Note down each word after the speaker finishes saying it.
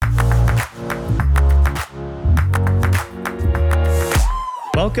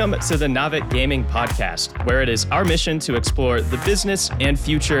Welcome to the Naavik Gaming Podcast, where it is our mission to explore the business and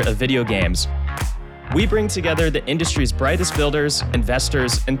future of video games. We bring together the industry's brightest builders,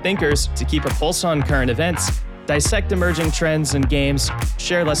 investors, and thinkers to keep a pulse on current events, dissect emerging trends in games,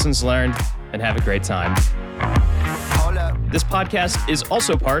 share lessons learned, and have a great time. This podcast is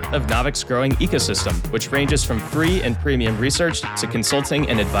also part of Naavik's growing ecosystem, which ranges from free and premium research to consulting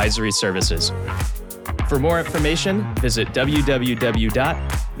and advisory services. For more information, visit www.naavik.co.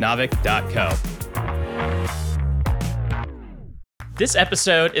 This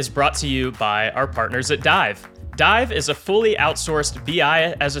episode is brought to you by our partners at Dive. Dive is a fully outsourced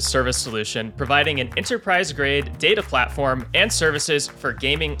BI as a service solution, providing an enterprise-grade data platform and services for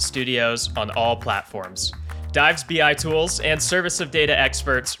gaming studios on all platforms. Dive's BI tools and service of data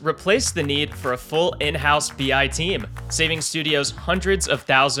experts replace the need for a full in-house BI team, saving studios hundreds of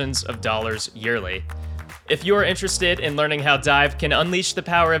thousands of dollars yearly. If you're interested in learning how Dive can unleash the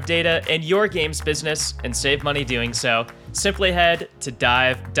power of data in your games business and save money doing so, simply head to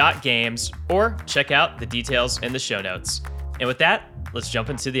dive.games or check out the details in the show notes. And with that, let's jump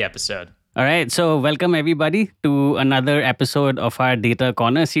into the episode. All right, so welcome everybody to another episode of our Data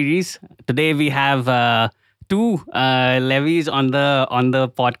Corner series. Today we have two Levies on the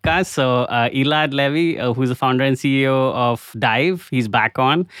podcast. So Elad Levy, who's the founder and CEO of Dive, he's back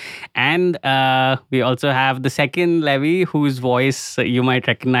on. And we also have the second Levy, whose voice you might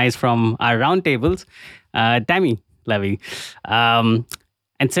recognize from our roundtables, Tammy Levy.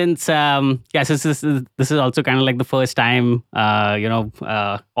 And since this is also kind of like the first time,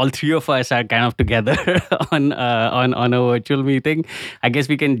 all three of us are kind of together on a virtual meeting, I guess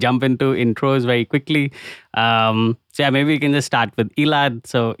we can jump into intros very quickly. Maybe we can just start with Elad.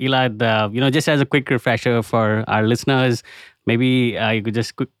 So Elad, just as a quick refresher for our listeners, maybe you could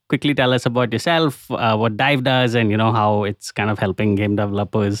just quickly tell us about yourself, what Dive does, and how it's kind of helping game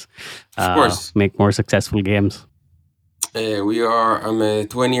developers make more successful games. I'm a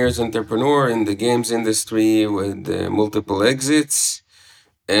 20 years entrepreneur in the games industry with multiple exits.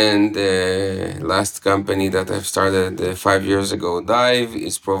 And the last company that I've started 5 years ago, Dive,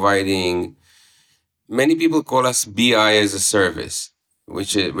 is providing, many people call us BI as a service,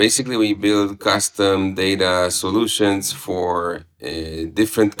 which is basically we build custom data solutions for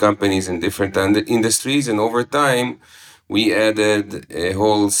different companies in different industries. And over time, we added a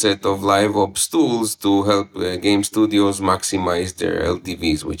whole set of live ops tools to help game studios maximize their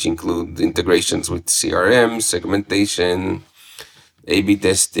LTVs, which include integrations with CRM, segmentation, A/B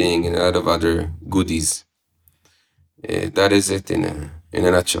testing, and a lot of other goodies. That is it in a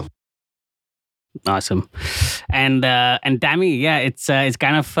nutshell. Awesome. And Tammy, it's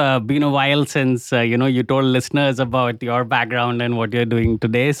kind of been a while since you told listeners about your background and what you're doing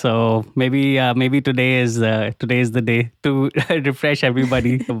today. So maybe today is the day to refresh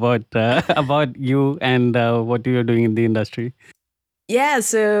everybody about you and what you're doing in the industry. Yeah.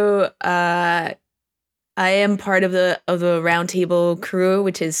 So I am part of the roundtable crew,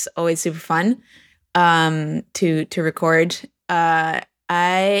 which is always super fun to record.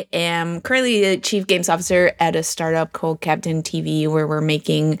 I am currently the chief games officer at a startup called Captain TV, where we're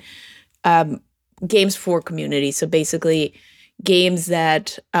making games for community. So basically games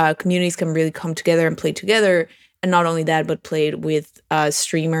that communities can really come together and play together. And not only that, but played with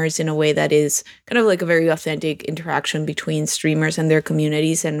streamers in a way that is kind of like a very authentic interaction between streamers and their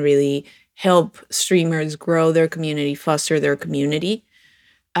communities, and really help streamers grow their community, foster their community.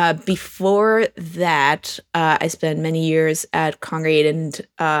 Before that, I spent many years at Kongregate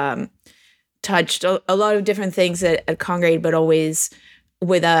and touched a lot of different things at Kongregate, but always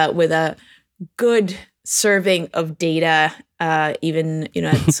with a good serving of data. Even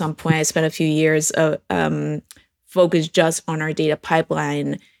at some point, I spent a few years focused just on our data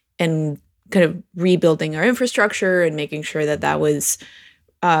pipeline and kind of rebuilding our infrastructure and making sure that was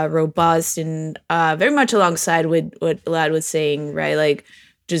robust, and very much alongside with what Elad was saying, right? Like,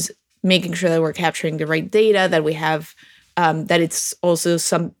 just making sure that we're capturing the right data, that we have, that it's also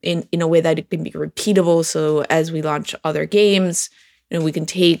in a way that it can be repeatable. So as we launch other games, we can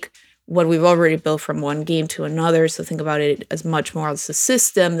take what we've already built from one game to another. So think about it as much more as a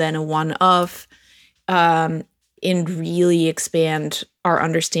system than a one-off, and really expand our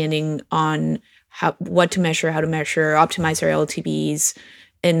understanding on what to measure, how to measure, optimize our LTVs,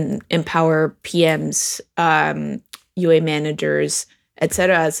 and empower PMs, UA managers,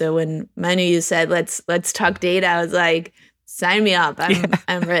 etc. So when Manu, you said let's talk data, I was like, sign me up.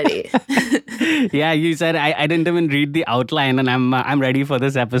 I'm ready. Yeah, you said I didn't even read the outline, and I'm ready for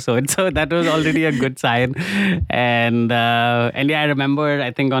this episode. So that was already a good sign. And yeah, I remember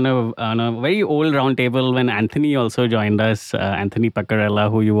I think on a very old roundtable when Anthony also joined us, Anthony Paccarella,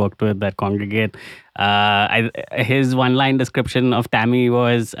 who you worked with at Congregate. His one-line description of Tammy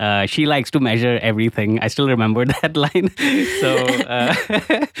was, "She likes to measure everything." I still remember that line.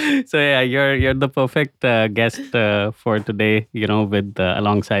 So yeah, you're the perfect guest for today. With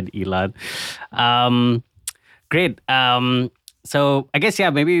alongside Elad. Um, Great. So I guess, yeah,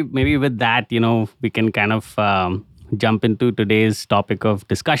 maybe with that, we can kind of jump into today's topic of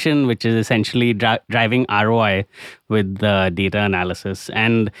discussion, which is essentially driving ROI with data analysis.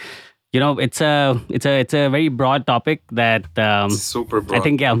 And it's a very broad topic that Super I broad.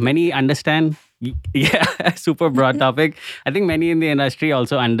 think, yeah, many understand. Yeah, super broad topic. I think many in the industry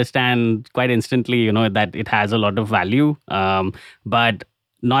also understand quite instantly, that it has a lot of value. But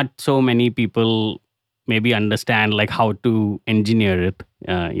not so many people maybe understand like how to engineer it,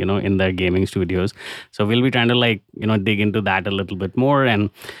 in their gaming studios. So we'll be trying to dig into that a little bit more, and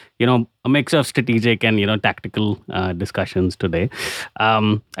a mix of strategic and tactical discussions today.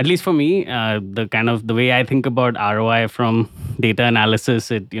 At least for me, the way I think about ROI from data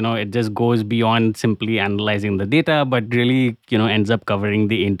analysis, it just goes beyond simply analyzing the data, but really ends up covering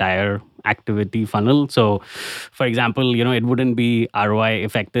the entire activity funnel. So for example, it wouldn't be ROI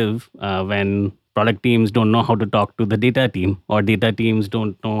effective when product teams don't know how to talk to the data team, or data teams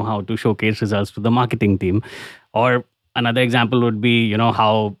don't know how to showcase results to the marketing team. Or another example would be,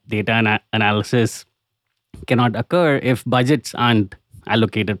 how data analysis cannot occur if budgets aren't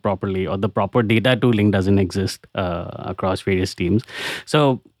allocated properly, or the proper data tooling doesn't exist across various teams.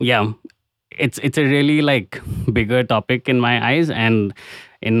 So yeah, it's a really bigger topic in my eyes. And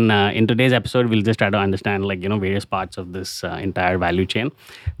in today's episode, we'll just try to understand various parts of this entire value chain.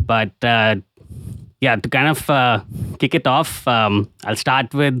 But yeah, to kind of kick it off, I'll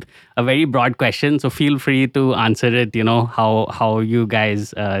start with a very broad question. So feel free to answer it, how you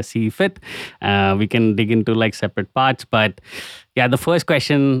guys see fit. We can dig into separate parts. But yeah, the first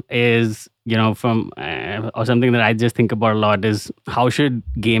question is, from or something that I just think about a lot is, how should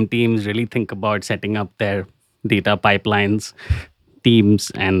game teams really think about setting up their data pipelines,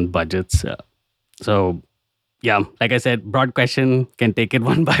 teams, and budgets? So yeah, like I said, broad question, can take it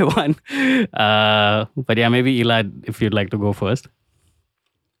one by one. But yeah, maybe Elad, if you'd like to go first.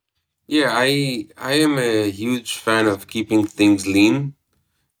 Yeah, I am a huge fan of keeping things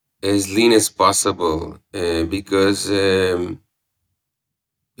as lean as possible, because it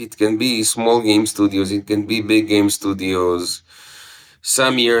can be small game studios, it can be big game studios.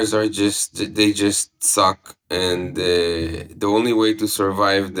 Some years they just suck, and the only way to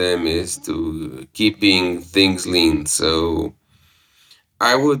survive them is to keeping things lean. So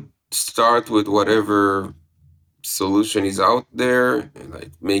I would start with whatever solution is out there,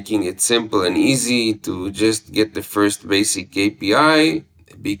 like making it simple and easy to just get the first basic KPI,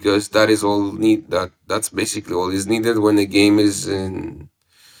 because that's basically all is needed when a game is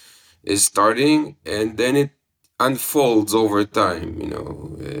starting, and then it unfolds over time,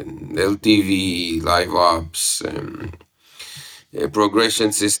 and LTV, live ops,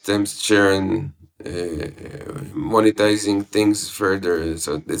 progression systems, churn, monetizing things further.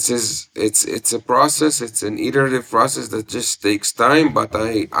 So it's a process. It's an iterative process that just takes time. But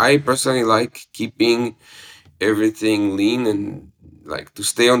I personally like keeping everything lean, and like to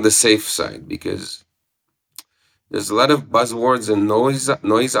stay on the safe side, because there's a lot of buzzwords and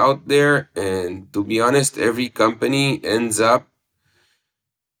noise out there, and to be honest, every company ends up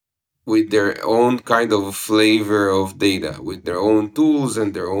with their own kind of flavor of data, with their own tools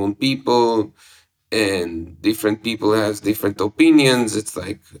and their own people, and different people has different opinions. It's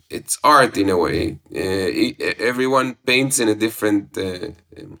like it's art in a way. Everyone paints in a different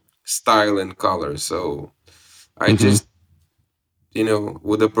style and color. So I Mm-hmm. just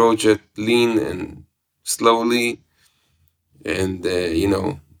would approach it lean and slowly, and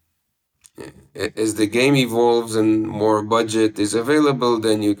as the game evolves and more budget is available,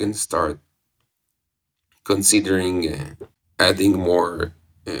 then you can start considering adding more,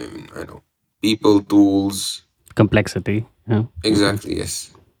 I don't know, people, tools. Complexity. Yeah. Mm-hmm. Exactly,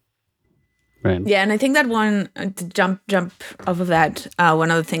 yes. Right. Yeah, and I think that one to jump off of that, one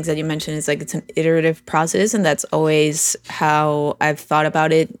of the things that you mentioned is it's an iterative process, and that's always how I've thought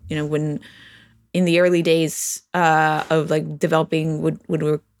about it. When in the early days of developing what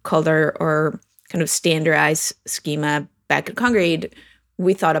we called our kind of standardized schema back at Congregate,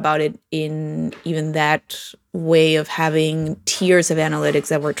 we thought about it in even that way of having tiers of analytics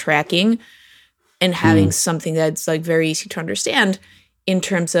that we're tracking, and having something that's very easy to understand in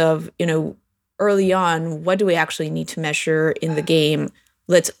terms of early on, what do we actually need to measure in the game?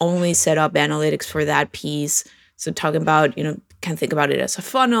 Let's only set up analytics for that piece. So talking about, can think about it as a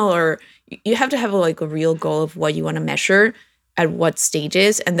funnel, or you have to have a real goal of what you want to measure at what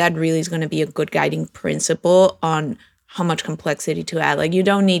stages. And that really is going to be a good guiding principle on how much complexity to add. Like, you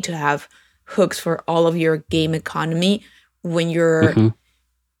don't need to have hooks for all of your game economy when you're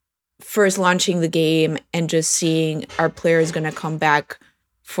first launching the game and just seeing our players going to come back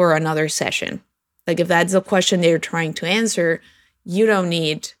for another session. Like, if that's the question they're trying to answer, you don't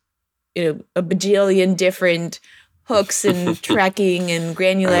need a bajillion different hooks and tracking and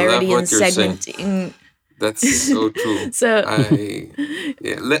granularity and segmenting. Saying. That's so true. So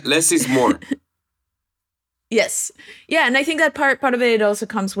less is more. Yes. Yeah, and I think that part of it also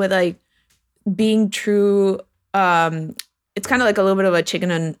comes with being true. It's kind of like a little bit of a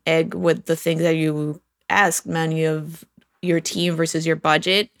chicken and egg with the things that you ask, man. You have your team versus your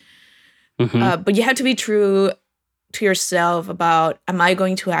budget. But you have to be true to yourself about, am I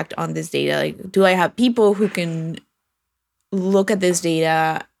going to act on this data? Like, do I have people who can look at this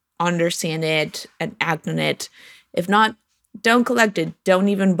data, understand it, and act on it? If not, don't collect it. Don't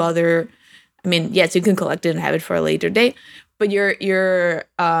even bother. I mean, yes, you can collect it and have it for a later date, but you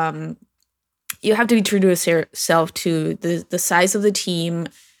have to be true to yourself, to the size of the team,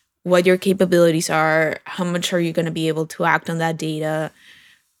 what your capabilities are, how much are you going to be able to act on that data,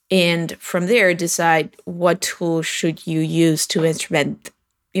 and from there decide what tools should you use to instrument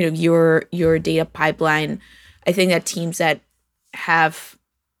your data pipeline. I think that teams that have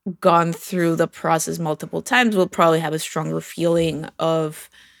gone through the process multiple times will probably have a stronger feeling of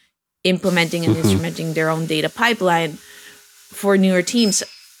implementing and instrumenting their own data pipeline. For newer teams,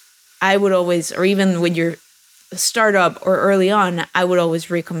 I would always, or even when you're a startup or early on, I would always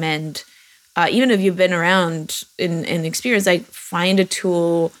recommend, even if you've been around in experience, find a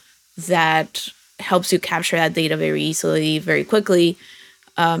tool that helps you capture that data very easily, very quickly,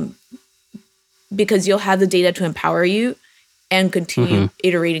 because you'll have the data to empower you and continue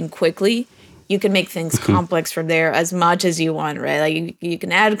iterating quickly. You can make things complex from there as much as you want, right? Like, you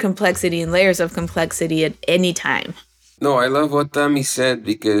can add complexity and layers of complexity at any time. No, I love what Tammy said,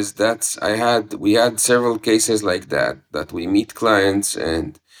 because we had several cases like that we meet clients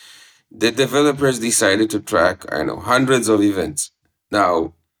and the developers decided to track, hundreds of events.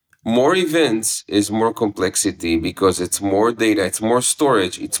 Now, more events is more complexity because it's more data, it's more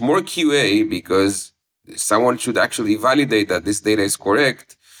storage, it's more QA because someone should actually validate that this data is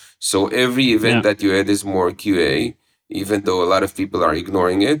correct. So every event that you add is more QA, even though a lot of people are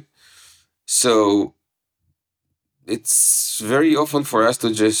ignoring it. So it's very often for us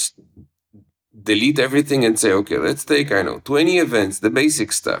to just delete everything and say, okay, let's take, 20 events, the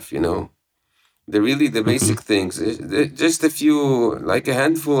basic stuff, the basic things. Just a few, like a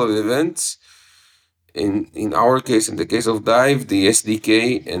handful of events. In our case, in the case of Dive, the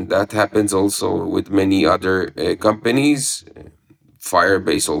SDK, and that happens also with many other companies.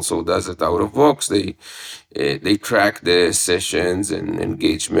 Firebase also does it out of box. They track the sessions and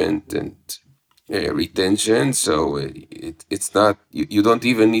engagement and retention. So it's not, you don't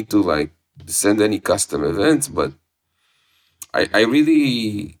even need to send any custom events. But I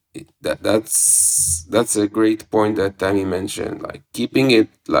really, that's a great point that Tammy mentioned. Keeping it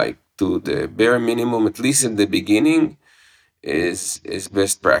to the bare minimum, at least in the beginning, is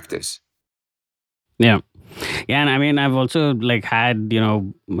best practice. Yeah, and I mean, I've also had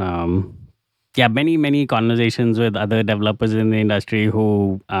many conversations with other developers in the industry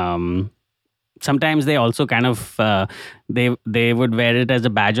who sometimes they also kind of they would wear it as a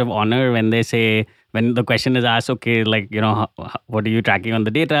badge of honor when they say, when the question is asked, okay, what are you tracking on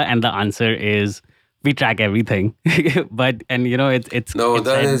the data, and the answer is, we track everything. It's with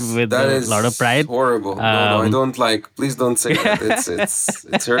a lot of pride. Horrible. No, I don't please don't say that.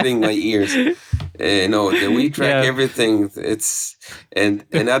 It's hurting my ears. We track everything. And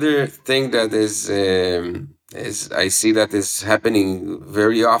another thing that is I see that is happening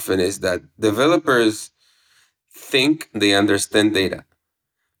very often is that developers think they understand data.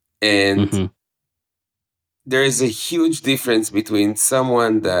 And there is a huge difference between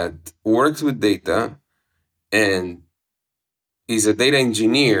someone that works with data and is a data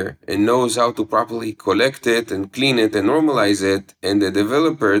engineer and knows how to properly collect it and clean it and normalize it, and the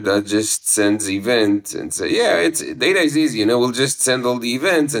developer that just sends events and say, data is easy, we'll just send all the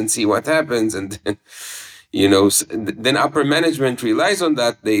events and see what happens. And then, then upper management relies on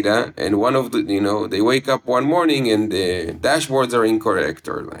that data, and one of the, they wake up one morning and the dashboards are incorrect,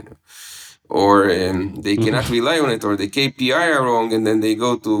 or they cannot rely on it, or the KPI are wrong, and then they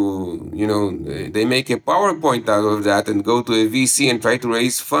go to, they make a PowerPoint out of that and go to a VC and try to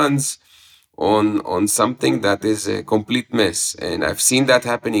raise funds on something that is a complete mess. And I've seen that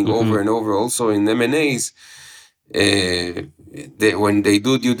happening over and over also in M&As. When they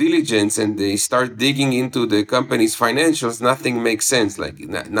do due diligence and they start digging into the company's financials, nothing makes sense. Like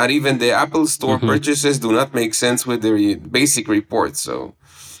not even the Apple Store purchases do not make sense with the basic reports. So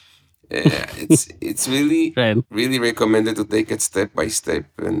it's really Right. really recommended to take it step by step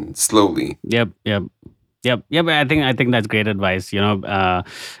and slowly. Yep. But I think that's great advice.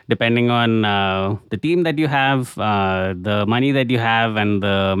 Depending on the team that you have, the money that you have, and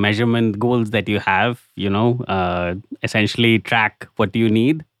the measurement goals that you have, essentially track what you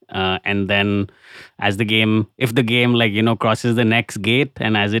need, and then if the game crosses the next gate,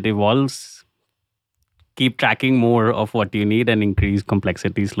 and as it evolves, keep tracking more of what you need and increase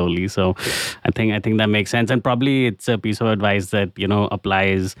complexity slowly. So I think that makes sense, and probably it's a piece of advice that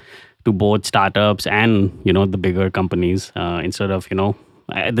applies to both startups and the bigger companies, instead of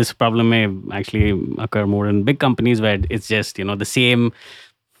this problem may actually occur more in big companies where it's just the same.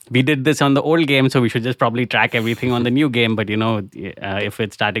 We did this on the old game, so we should just probably track everything on the new game. But if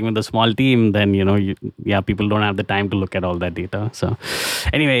it's starting with a small team, then people don't have the time to look at all that data. So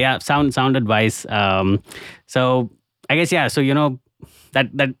anyway, yeah, sound advice. So I guess, yeah. So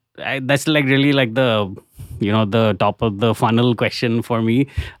that's like really like the top of the funnel question for me.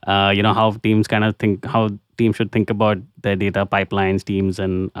 How teams should think about their data pipelines, teams,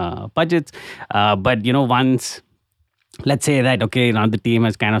 and budgets. But once, let's say that, okay, now the team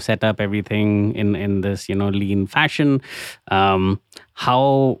has kind of set up everything in this lean fashion.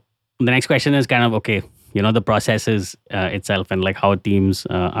 How The next question is kind of, okay, the processes itself, and like how teams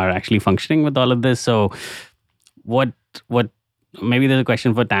are actually functioning with all of this. So what maybe there's a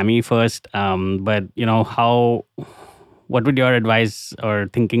question for Tammy first, but what would your advice or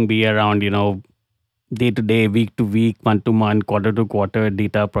thinking be around day to day, week to week, month to month, quarter to quarter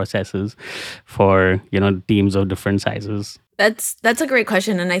data processes for teams of different sizes? That's a great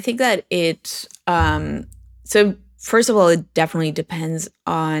question, and I think that it so first of all, it definitely depends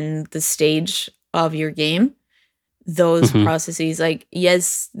on the stage of your game. Those processes, like,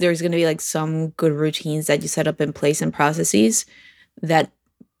 yes, there's going to be like some good routines that you set up in place and processes that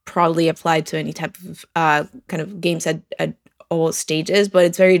probably apply to any type of kind of games at all stages, but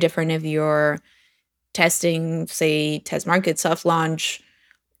it's very different if you're testing, say, test market, soft launch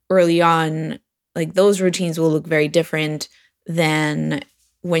early on. Like, those routines will look very different than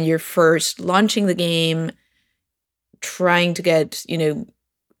when you're first launching the game, trying to get,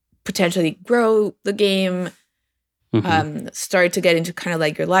 potentially grow the game, start to get into kind of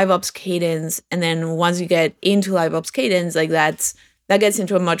like your live ops cadence. And then once you get into live ops cadence, like that gets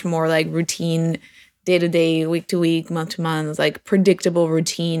into a much more like routine, day to day, week to week, month to month, like predictable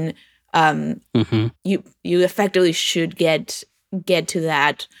routine. You effectively should get to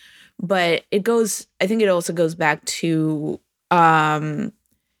that. But I think it also goes back to the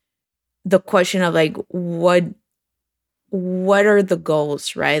question of like what are the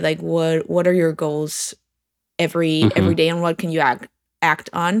goals, right? Like what are your goals every day, and what can you act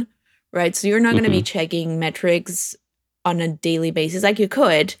on, right? So you're not going to be checking metrics on a daily basis. Like you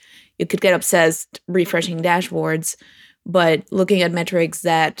could get obsessed refreshing dashboards, but looking at metrics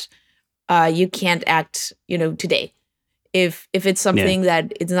that you can't act, today. If it's something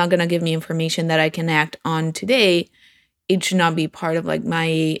that it's not going to give me information that I can act on today, it should not be part of like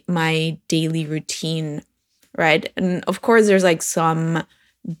my daily routine, right? And of course, there's like some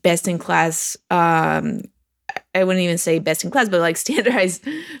best in class. I wouldn't even say best in class, but like standardized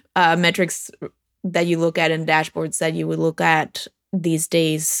metrics that you look at in dashboards that you would look at these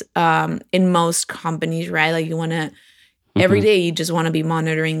days in most companies, right? Like you want to every day you just want to be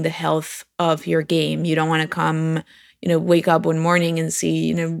monitoring the health of your game. You don't want to come, wake up one morning and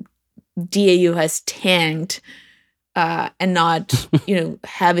see, DAU has tanked and not,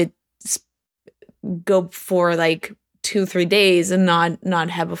 have it go for like 2-3 days and not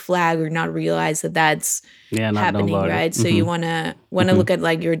have a flag or not realize that that's happening, right? So you want to look at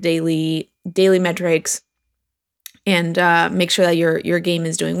like your daily metrics and make sure that your game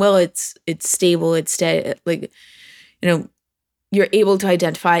is doing well. It's stable. It's like, you're able to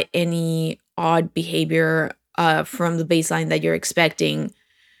identify any odd behavior from the baseline that you're expecting.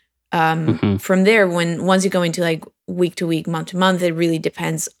 From there, once you go into like week to week, month to month, it really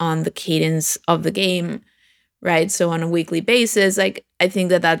depends on the cadence of the game, right? So on a weekly basis, like I think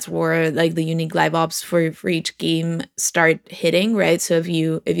that's where like the unique live ops for each game start hitting, right? So if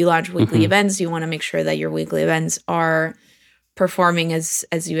you launch weekly events, you want to make sure that your weekly events are performing as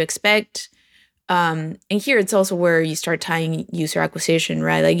you expect. And here it's also where you start tying user acquisition,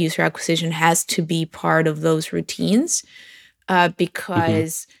 right? Like user acquisition has to be part of those routines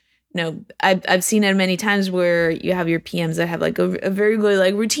because I've seen it many times where you have your PMs that have like a very good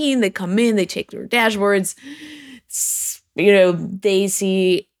like routine. They come in, they check their dashboards. They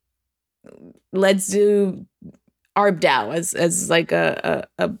see, let's do ARPDAO as like a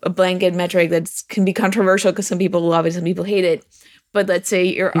blanket metric that can be controversial because some people love it, some people hate it. But let's say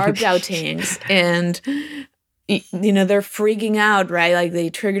your ARPDAO tanks and they're freaking out, right? Like they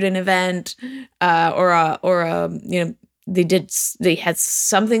triggered an event, they had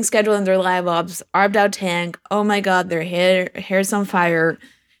something scheduled in their live ops, ARPDAO tank. Oh my God, their hair's on fire.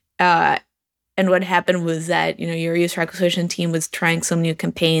 And what happened was that, your user acquisition team was trying some new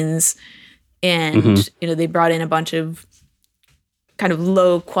campaigns, and, they brought in a bunch of kind of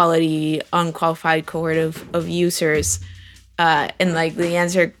low quality, unqualified cohort of users. And like the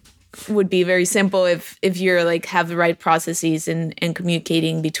answer would be very simple if you're like have the right processes and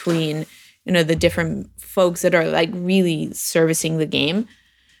communicating between, the different folks that are like really servicing the game.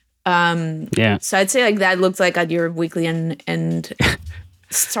 So I'd say like that looks like at your weekly and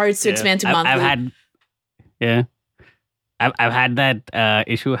starts to expand to monthly. I've had that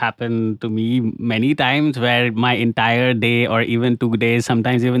issue happen to me many times where my entire day or even 2 days,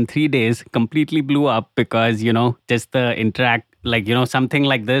 sometimes even 3 days completely blew up because, just the something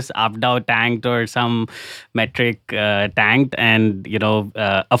like this, ARPDAO tanked or some metric tanked, and,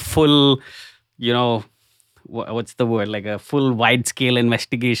 a full, what's the word, like a full wide scale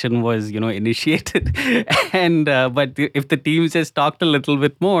investigation was initiated. And but if the teams just talked a little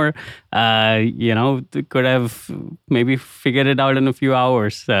bit more, they could have maybe figured it out in a few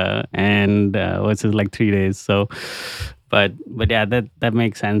hours, and versus like 3 days. So but yeah, that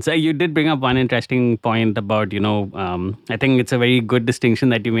makes sense. You did bring up one interesting point about I think it's a very good distinction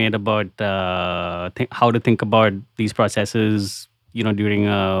that you made about how to think about these processes during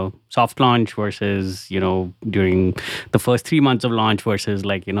a soft launch versus, during the first 3 months of launch versus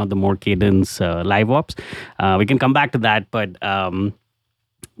like, the more cadence live ops. We can come back to that, but yeah,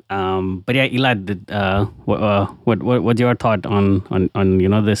 Elad, what's your thought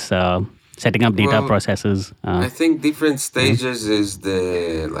on this setting up data processes? I think different stages is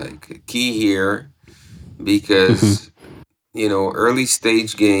the like key here, because early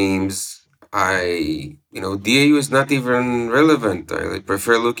stage games, DAU is not even relevant. I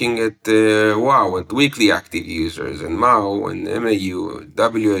prefer looking at WoW and weekly active users and MAU and MAU,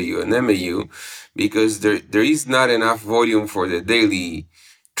 WAU and MAU, because there is not enough volume for the daily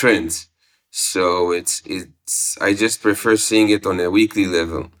trends. So I just prefer seeing it on a weekly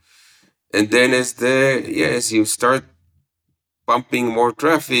level. And then as you start pumping more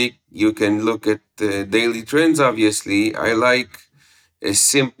traffic, you can look at the daily trends. Obviously, I like a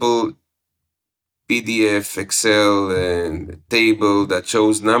simple PDF, Excel, and table that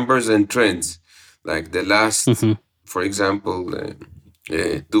shows numbers and trends. Like the last, for example,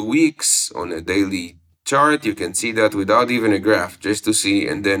 2 weeks on a daily chart, you can see that without even a graph, just to see,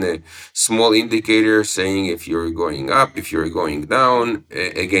 and then a small indicator saying if you're going up, if you're going down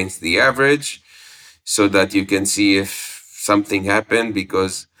against the average, so that you can see if something happened,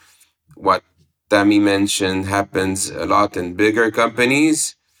 because what Tammy mentioned happens a lot in bigger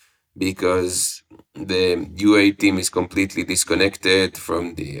companies, because the UA team is completely disconnected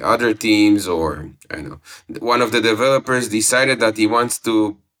from the other teams, or one of the developers decided that he wants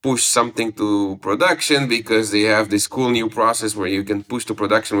to push something to production because they have this cool new process where you can push to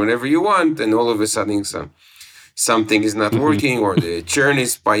production whenever you want, and all of a sudden something is not working or the churn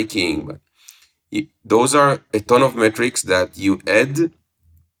is spiking. But those are a ton of metrics that you add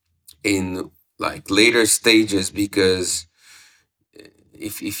in like later stages, because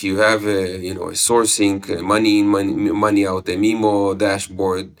if you have a sourcing money in, money out, a Mimo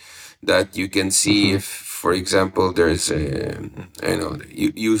dashboard that you can see if, for example, there's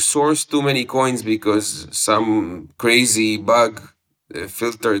you source too many coins because some crazy bug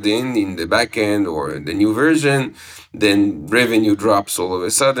filtered in the backend or the new version, then revenue drops all of a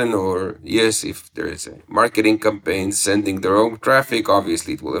sudden. Or yes, if there is a marketing campaign sending the wrong traffic,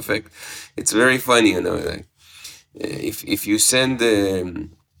 obviously it will affect. It's very funny, like if you send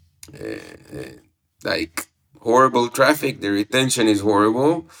like horrible traffic, the retention is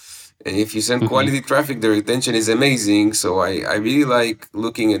horrible. And if you send quality traffic, the retention is amazing. So I really like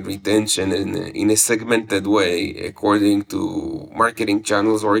looking at retention in a segmented way, according to marketing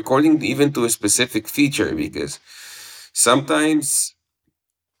channels or according even to a specific feature, because sometimes,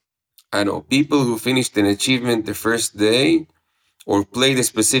 people who finished an achievement the first day or played a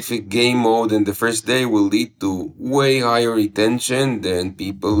specific game mode in the first day will lead to way higher retention than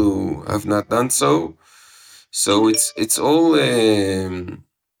people who have not done so. So it's all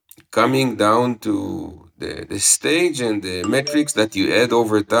coming down to the stage and the metrics that you add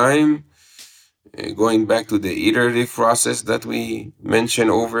over time, going back to the iterative process that we mention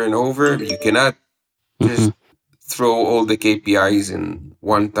over and over, you cannot Mm-hmm. just throw all the KPIs in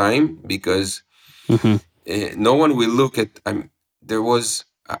one time because Mm-hmm. no one will look at.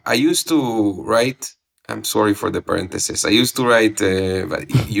 I used to write. I'm sorry for the parenthesis. I used to write, but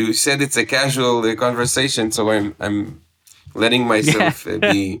you said it's a casual conversation, so I'm letting Yeah. myself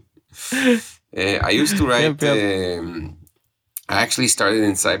be. I used to write. Yep. Yep. I actually started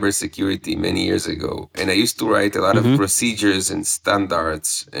in cybersecurity many years ago, and I used to write a lot of Mm-hmm. procedures and standards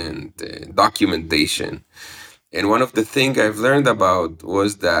and documentation. And one of the things I've learned about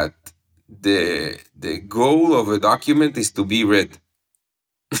was that the goal of a document is to be read.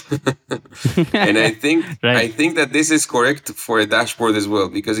 And I Right. think that this is correct for a dashboard as well,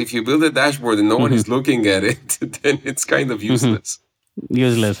 because if you build a dashboard and no one Mm-hmm. is looking at it, then it's kind of Mm-hmm. useless.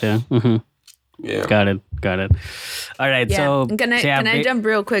 Useless. Yeah. Mm-hmm. Yeah. Got it. Got it. All right. Yeah. So, And can I so yeah, can I jump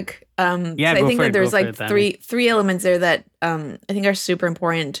real quick? yeah, So I go think for that it. Go there's for like it, Tammy. three elements there that I think are super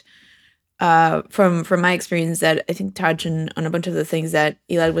important from my experience that I think touch on a bunch of the things that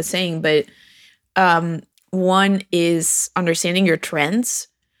Eli was saying. But one is understanding your trends.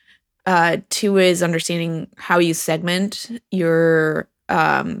 Two is understanding how you segment your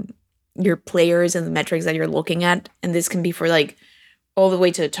players and the metrics that you're looking at, and this can be for like all the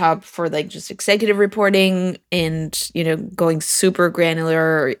way to the top for like just executive reporting and going super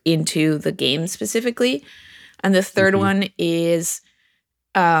granular into the game specifically. And the third Mm-hmm. one is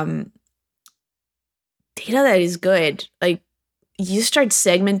data that is good. Like you start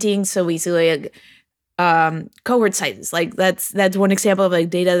segmenting so easily. Like, cohort sizes, like that's one example of like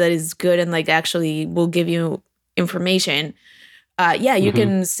data that is good and like actually will give you information. Yeah, you Mm-hmm.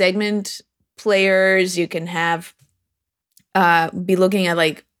 can segment players. You can have be looking at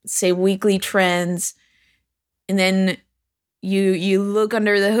like say weekly trends, and then you look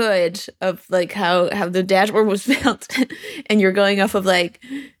under the hood of like how the dashboard was built, and you're going off of like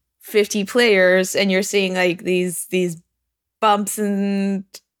 50 players, and you're seeing like these bumps and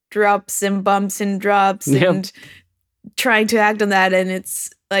drops and bumps and drops Yep. and trying to act on that, and it's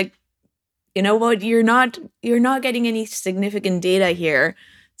like, you know what, you're not getting any significant data here.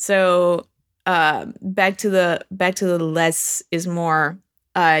 So back to the less is more.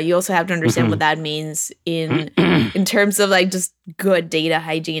 You also have to understand Mm-hmm. what that means in terms of like just good data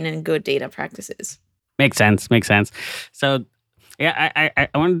hygiene and good data practices. Makes sense. Makes sense. So, yeah, I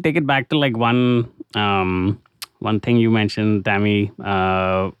want to take it back to like one thing you mentioned, Tammy.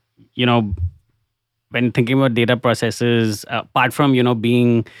 When thinking about data processes, apart from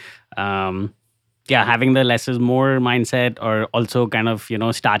being having the less is more mindset, or also kind of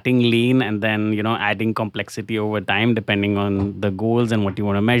starting lean and then adding complexity over time depending on the goals and what you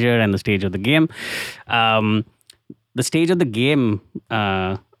want to measure and the stage of the game. The stage of the game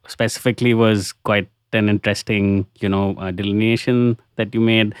specifically was quite an interesting delineation that you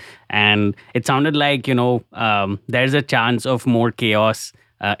made, and it sounded like there's a chance of more chaos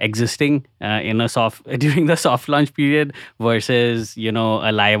existing in a soft during the soft launch period versus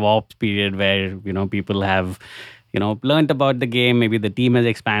a live ops period where people have learned about the game. Maybe the team has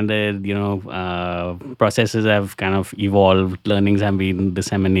expanded, processes have kind of evolved, learnings have been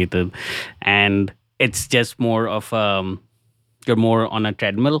disseminated, and it's just more of you're more on a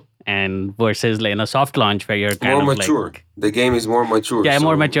treadmill, and versus like in a soft launch where you're It's kind more of mature. like The game is more mature. more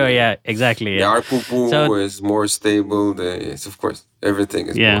So mature. Yeah, exactly. the Yeah. ARPU pool So is more stable. It's, of course, everything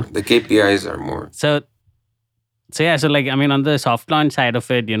is yeah. more. The KPIs are more. So yeah. So like I mean, on the soft launch side of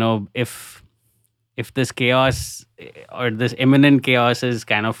it, if this chaos or this imminent chaos is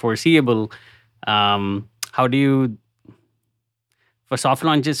kind of foreseeable, how do you, for soft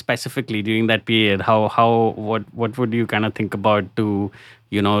launches specifically during that period, what would you kind of think about to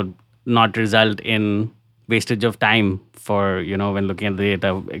not result in wastage of time for when looking at the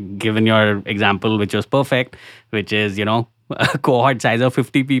data, given your example, which was perfect, which is a cohort size of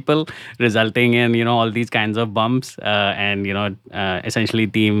 50 people resulting in all these kinds of bumps, and essentially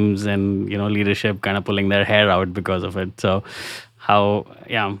teams and leadership kind of pulling their hair out because of it. So how,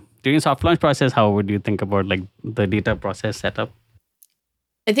 yeah, during soft launch process, how would you think about like the data process setup?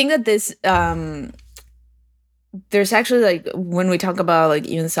 I think that this there's actually like when we talk about like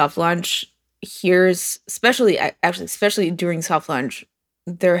even soft launch, here's especially during soft launch,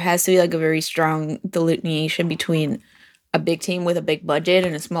 there has to be like a very strong delineation between a big team with a big budget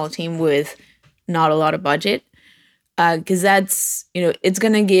and a small team with not a lot of budget, because that's it's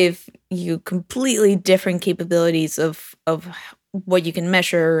gonna give you completely different capabilities of what you can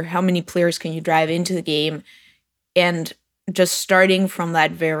measure, how many players can you drive into the game, and just starting from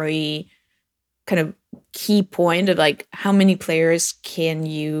that very kind of key point of like how many players can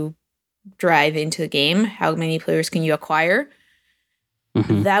you drive into the game, how many players can you acquire.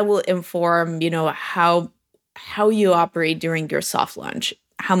 That will inform, how you operate during your soft launch.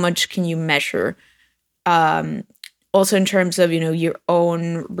 How much can you measure? Also in terms of, your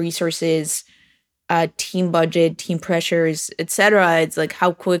own resources, team budget, team pressures, etc. It's like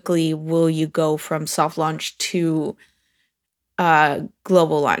how quickly will you go from soft launch to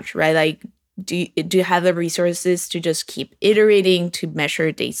global launch, right? Like do you have the resources to just keep iterating, to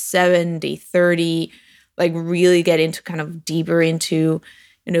measure day 7, day 30, like really get into kind of deeper into,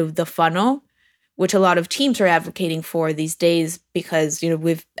 the funnel, which a lot of teams are advocating for these days because,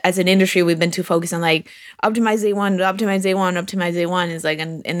 we've, as an industry, we've been too focused on like optimize day one, optimize day one, optimize day one is like,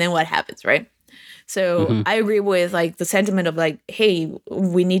 and then what happens, right? So I agree with like the sentiment of like, hey,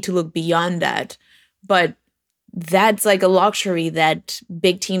 we need to look beyond that. But that's like a luxury that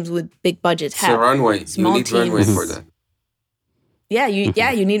big teams with big budgets have. It's a runway. Small You need teams, runway for that. Yeah,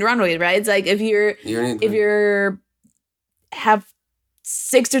 you need runway, right? It's like if you're have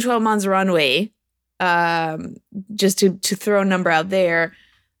 6 to 12 months runway, just to throw a number out there,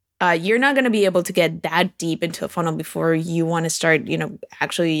 you're not going to be able to get that deep into a funnel before you want to start,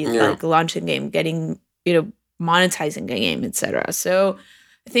 actually like launching the game, getting, monetizing the game, etc. So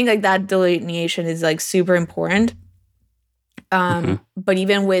I think like that delineation is like super important. But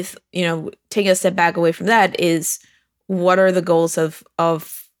even with, taking a step back away from that is what are the goals of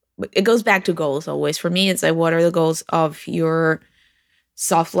it goes back to goals always for me. It's like, what are the goals of your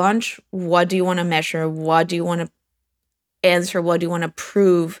soft launch? What do you want to measure? What do you want to answer? What do you want to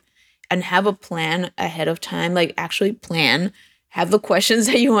prove? And have a plan ahead of time, like actually plan, have the questions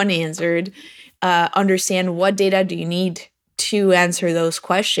that you want answered, understand what data do you need to answer those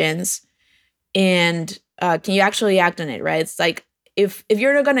questions, and can you actually act on it, right? It's like if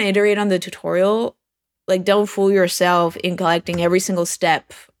you're not going to iterate on the tutorial, like don't fool yourself in collecting every single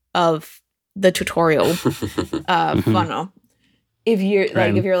step of the tutorial funnel. If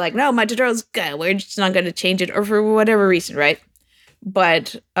you're like, no, my tutorial's good, we're just not going to change it, or for whatever reason, right?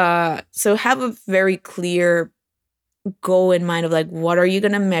 But so have a very clear goal in mind of like, what are you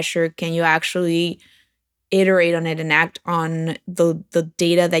going to measure? Can you actually iterate on it and act on the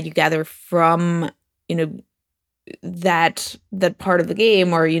data that you gather from, that part of the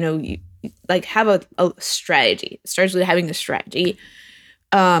game, or, you, like have a strategy. It starts with having a strategy,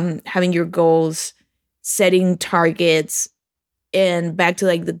 having your goals, setting targets, and back to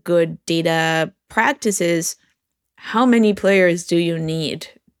like the good data practices. How many players do you need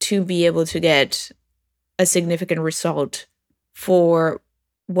to be able to get a significant result for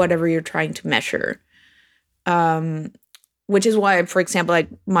whatever you're trying to measure? Which is why, for example, like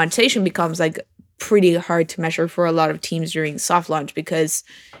monetization becomes like pretty hard to measure for a lot of teams during soft launch, because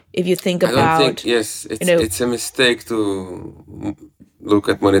if you think about, I don't think, yes, it's a mistake to look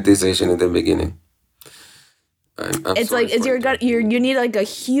at monetization in the beginning. It's like you need like a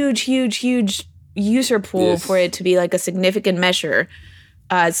huge user pool for it to be like a significant measure.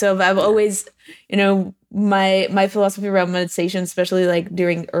 So I've always, my philosophy around monetization, especially like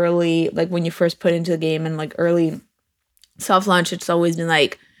during early, like when you first put into the game and like early soft launch, it's always been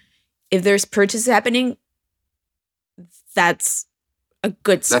like, if there's purchase happening, that's a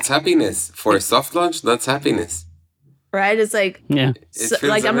good sign. That's happiness. For a soft launch, that's happiness. Right? It's like,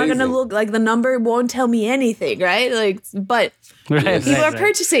 like I'm not going to look, like the number won't tell me anything, right? Like, but people are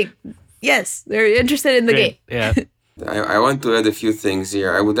purchasing. Yes, they're interested in the game. Yeah. I want to add a few things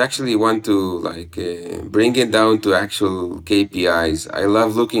here. I would actually want to bring it down to actual KPIs. I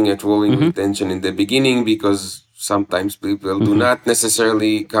love looking at rolling retention in the beginning because sometimes people do not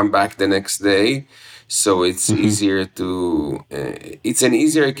necessarily come back the next day. So it's easier to, it's an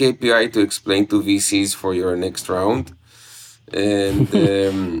easier KPI to explain to VCs for your next round.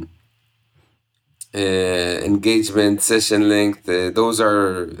 And engagement, session length, those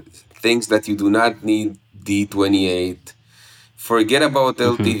are things that you do not need D28. Forget about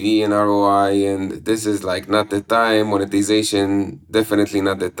LTV and ROI, and this is like not the time. Monetization, definitely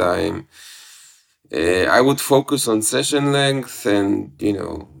not the time. I would focus on session length and,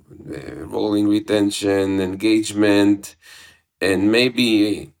 rolling retention, engagement, and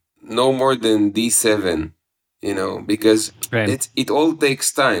maybe no more than D7, because it all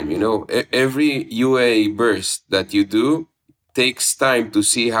takes time, every UA burst that you do takes time to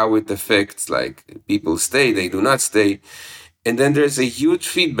see how it affects, like people stay, they do not stay. And then there's a huge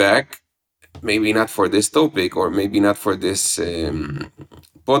feedback, maybe not for this topic or maybe not for this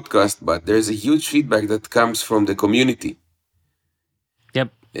podcast, but there's a huge feedback that comes from the community.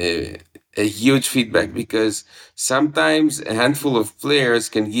 Yep. a huge feedback, because sometimes a handful of players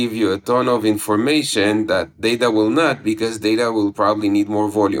can give you a ton of information that data will not, because data will probably need more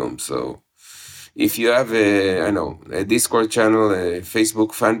volume. So if you have a Discord channel, a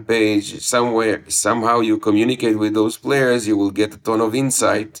Facebook fan page, somewhere, somehow you communicate with those players, you will get a ton of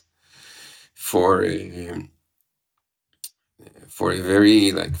insight for a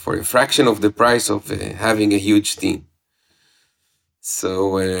very, like, for a fraction of the price of having a huge team.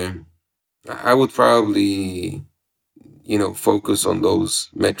 So I would probably, focus on those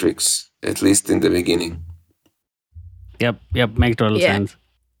metrics, at least in the beginning. Yep, makes total Yeah. sense.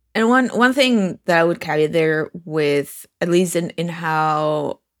 And one thing that I would caveat there with, at least in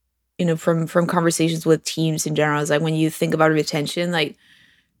how, from conversations with teams in general, is like when you think about retention, like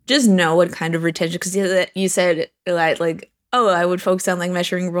just know what kind of retention, because you said like, oh, I would focus on like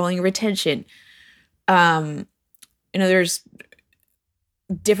measuring rolling retention. There's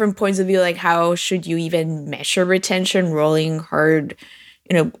different points of view, like how should you even measure retention, rolling hard,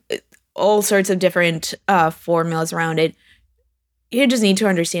 all sorts of different formulas around it. You just need to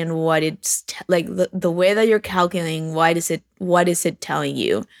understand what it's like, the way that you're calculating, what is it telling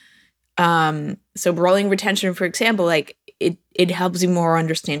you. So rolling retention, for example, like it helps you more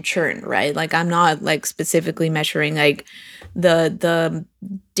understand churn, right? Like I'm not like specifically measuring like the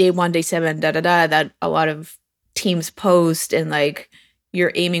day 1, day 7, that a lot of teams post, and like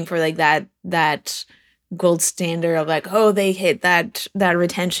you're aiming for like that gold standard of like, oh, they hit that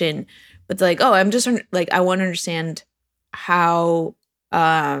retention. But it's like, oh, I'm just like, I want to understand how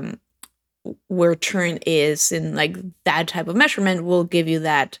where churn is, and like that type of measurement will give you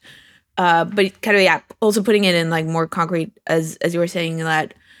that. But kind of, also putting it in like more concrete, as you were saying,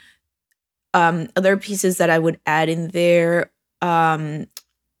 that other pieces that I would add in there, also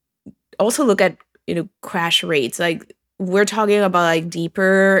look at crash rates. Like we're talking about like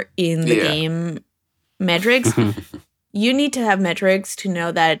deeper in the game metrics. You need to have metrics to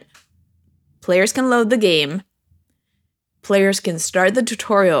know that players can load the game, players can start the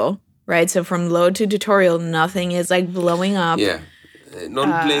tutorial, right? So from load to tutorial, nothing is like blowing up.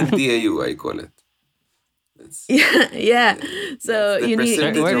 Non-playing DAU, I call it. Yeah. So you need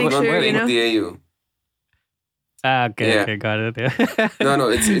to make sure, DAU. Okay, got it. Yeah. No,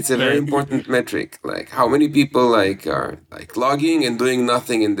 it's a very important metric. Like how many people like are like logging and doing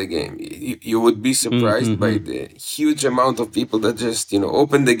nothing in the game. You would be surprised by the huge amount of people that just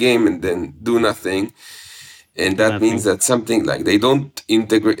open the game and then do nothing. And that means that something, like, they don't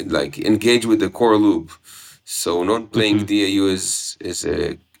engage with the core loop. So non-playing DAU is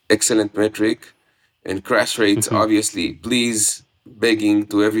a excellent metric. And crash rates, obviously, please, begging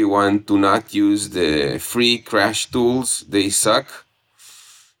to everyone to not use the free crash tools. They suck.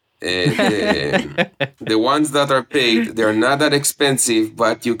 The ones that are paid, they're not that expensive,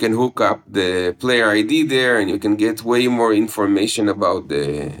 but you can hook up the player ID there, and you can get way more information about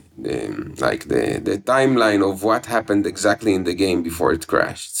the timeline of what happened exactly in the game before it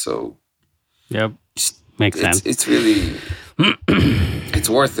crashed. So, yep, makes sense. It's really, it's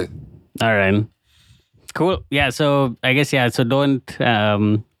worth it. All right, cool. Yeah. So I guess So don't.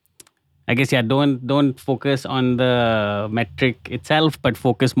 Don't focus on the metric itself, but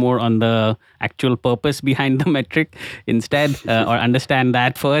focus more on the actual purpose behind the metric instead, or understand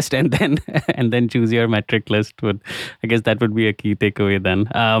that first, and then choose your metric list. I guess that would be a key takeaway then.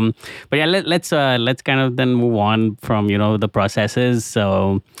 But yeah, let's kind of then move on from the processes.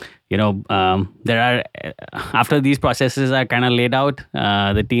 So there are, after these processes are kind of laid out,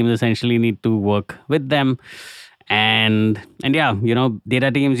 the teams essentially need to work with them. And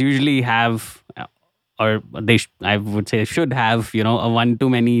data teams usually have, or I would say should have, a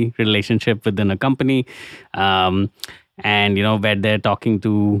one-to-many relationship within a company, and where they're talking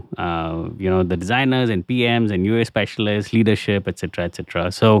to the designers and PMs and UA specialists, leadership, etc., etc.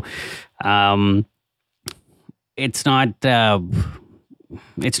 So it's not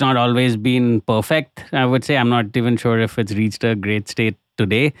always been perfect, I would say. I'm not even sure if it's reached a great state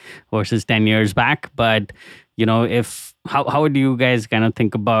today versus 10 years back, but how do you guys kind of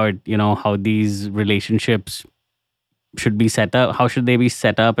think about how these relationships should be set up? How should they be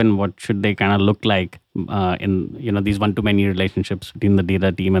set up, and what should they kind of look like in these one-to-many relationships between the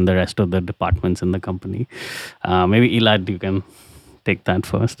data team and the rest of the departments in the company? Maybe Elad, you can take that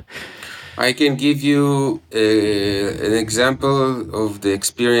first. I can give you an example of the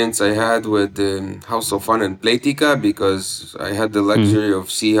experience I had with House of Fun and Playtika, because I had the luxury of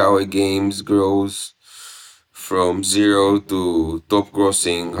see how a games grows from zero to top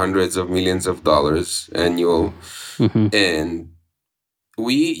grossing hundreds of millions of dollars annual. And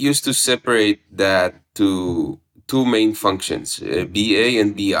we used to separate that to two main functions, BA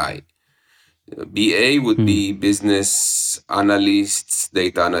and BI. BA would be business analysts,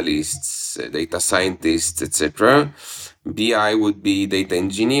 data scientists, etc. BI would be data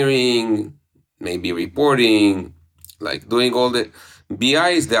engineering, maybe reporting, like doing all the. BI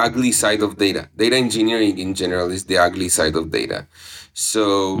is the ugly side of data. Data engineering in general is the ugly side of data.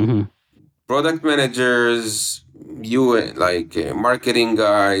 So product managers, you like marketing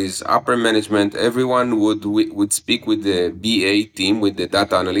guys, upper management, everyone would speak with the BA team, with the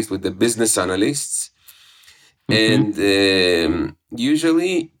data analyst, with the business analysts. And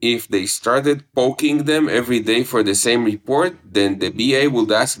usually, if they started poking them every day for the same report, then the BA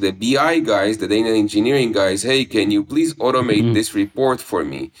would ask the BI guys, the data engineering guys, hey, can you please automate this report for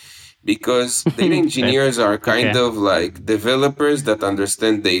me? Because data engineers are kind of like developers that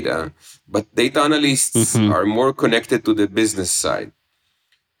understand data, but data analysts are more connected to the business side.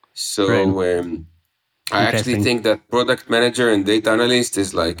 So I actually Interesting. think that product manager and data analyst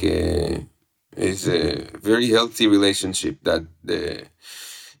is like a very healthy relationship that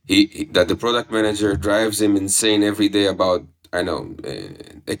the product manager drives him insane every day about, I know,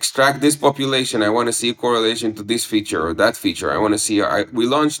 extract this population. I want to see a correlation to this feature or that feature. I want to see, we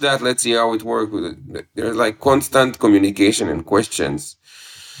launched that. Let's see how it works. There's like constant communication and questions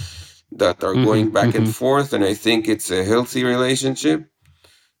that are going back and forth. And I think it's a healthy relationship,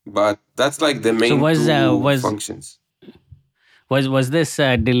 but that's like the So main two functions. was this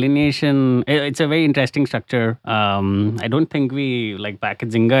delineation? It's a very interesting structure. I don't think we, like back at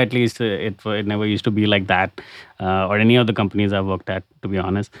Zynga at least, it never used to be like that, or any of the companies I've worked at, to be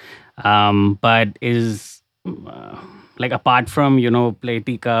honest. But is like, apart from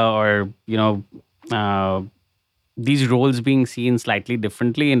Playtika or these roles being seen slightly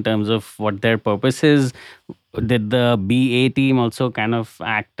differently in terms of what their purpose is, did the BA team also kind of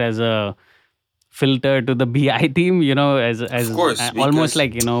act as a filter to the BI team, Of as course, almost because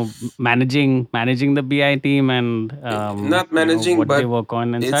like managing the BI team and not managing, what they but work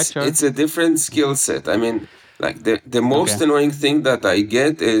on and such, or it's a different skill set. I mean, like the most okay. annoying thing that I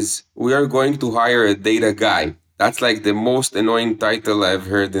get is we are going to hire a data guy. That's like the most annoying title I've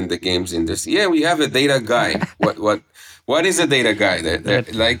heard in the games industry. Yeah, we have a data guy. What is a data guy?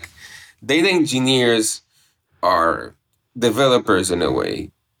 That Like data engineers are developers in a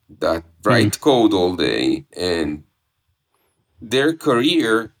way that write code all day, and their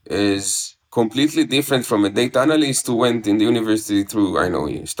career is completely different from a data analyst who went in the university through, I know,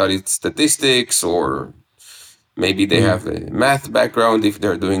 he studied statistics, or maybe they have a math background if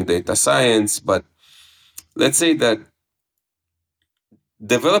they're doing data science. But let's say that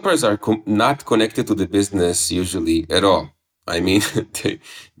developers are not connected to the business usually at all. I mean,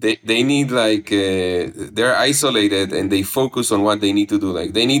 they need like they're isolated and they focus on what they need to do.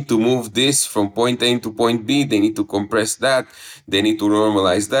 Like they need to move this from point A to point B. They need to compress that. They need to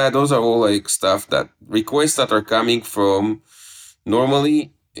normalize that. Those are all like stuff that requests that are coming from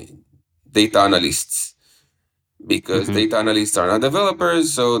normally data analysts, because data analysts are not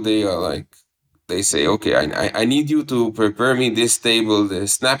developers. So they are like, they say, okay, I need you to prepare me this table, the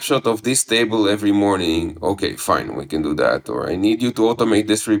snapshot of this table every morning. Okay, fine, we can do that. Or I need you to automate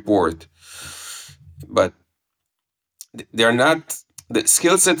this report. But they're not, the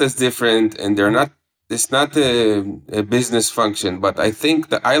skill set is different, and it's not a business function. But I think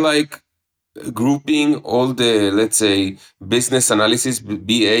that I like grouping all the, let's say, business analysis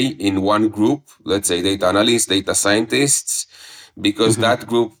BA in one group, let's say data analysts, data scientists, because that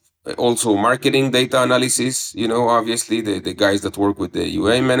group also marketing data analysis, obviously the guys that work with the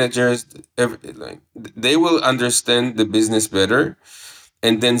UA managers, they will understand the business better,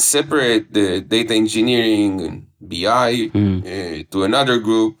 and then separate the data engineering BI to another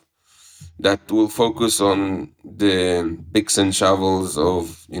group that will focus on the picks and shovels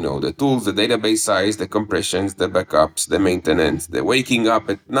of, the tools, the database size, the compressions, the backups, the maintenance, the waking up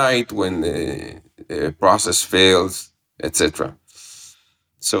at night when the process fails, etc.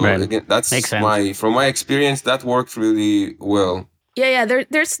 So right. again, Makes that's sense. from my experience, that worked really well. Yeah.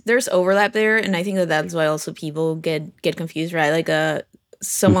 There's overlap there, and I think that's why also people get confused, right? Like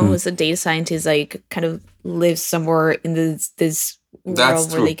someone who's a data scientist like kind of lives somewhere in this That's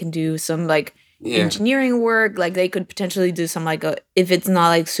world where they true. can do some like Yeah. engineering work. Like they could potentially do some like if it's not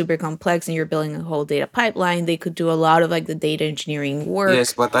like super complex and you're building a whole data pipeline, they could do a lot of like the data engineering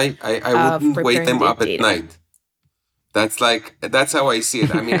Yes, work but I of wouldn't wake preparing them the up at data. night. That's how I see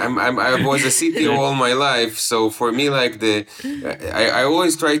it. I mean, I was a CTO Right. all my life, so for me, like I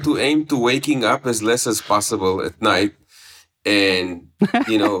always try to aim to waking up as less as possible at night, and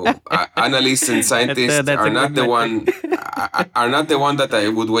analysts and scientists That's a good metric. are not the one that I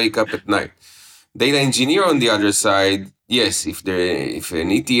would wake up at night. Data engineer, on the other side, yes, if an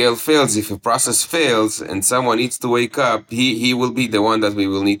ETL fails, if a process fails, and someone needs to wake up, he will be the one that we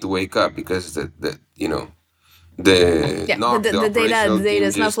will need to wake up, because the you know the Yeah, NOC, the the operational data team,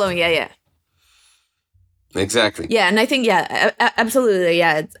 is not just flowing. Yeah, exactly. yeah, and I think absolutely.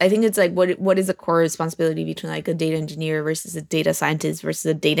 Yeah, I think it's like what is the core responsibility between like a data engineer versus a data scientist versus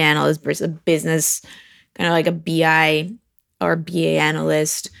a data analyst versus a business kind of like a BI or BA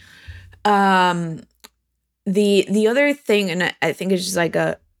analyst. Um, the other thing, and I think it's just like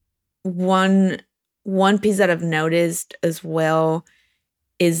a one piece that I've noticed as well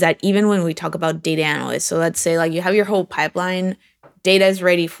is that even when we talk about data analysts, so let's say like you have your whole pipeline, data is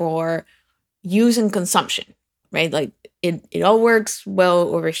ready for use and consumption, right? Like it all works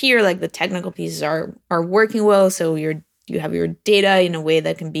well over here. Like the technical pieces are working well, so you have your data in a way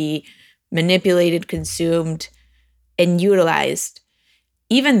that can be manipulated, consumed, and utilized.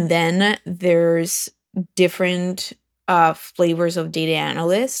 Even then, there's different flavors of data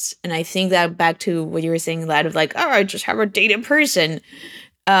analysts, and I think that back to what you were saying, that of like, oh, I just have a data person.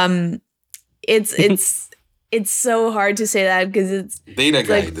 Um, it's so hard to say that because Data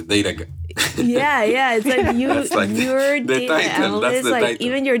guy, like the data guy. yeah, it's like That's like your the data title. That's analysts, the like title.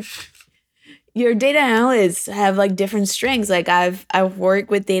 even your data analysts have like different strengths. Like I've worked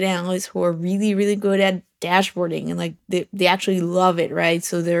with data analysts who are really really good at dashboarding, and like they actually love it, right?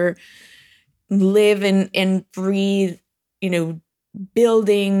 So they're live and breathe, you know,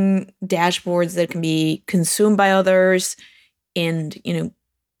 building dashboards that can be consumed by others, and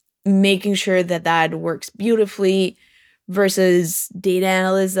making sure that that works beautifully, versus data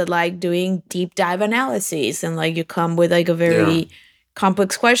analysts that like doing deep dive analyses, and like you come with like a very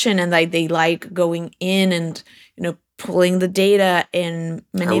complex question, and like they like going in and pulling the data and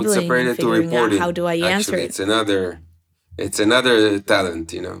I would manipulating separate and it to figuring out reporting. how do I answer Actually, it. it's another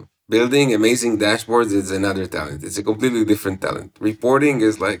talent. Building amazing dashboards is another talent. It's a completely different talent. Reporting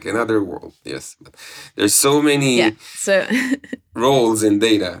is like another world. Yes, but there's so Yeah. many So roles in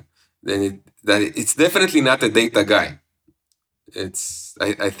data. That it's definitely not a data guy.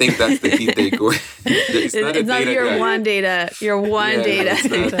 I think that's the key takeaway. It's not a it's not data your guy. one data, your one Yeah, no, data. it's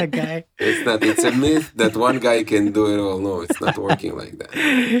not. That guy. It's not. It's a myth that one guy can do it all. No, it's not working like that.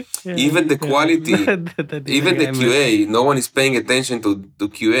 Even the quality, even the QA, no one is paying attention to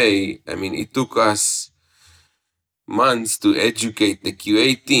QA. I mean, it took us months to educate the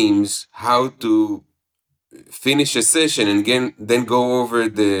QA teams how to finish a session and then go over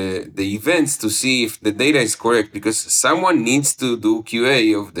the events to see if the data is correct, because someone needs to do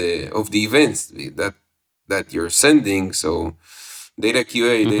QA of the events that you're sending. So data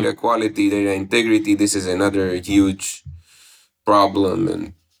QA, data quality, data integrity, this is another huge problem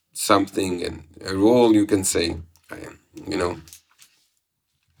and something, and a role, you can say. You know,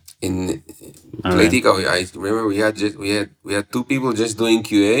 in All right. Playtica, I remember we had two people just doing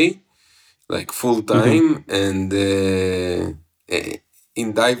QA, like full time, and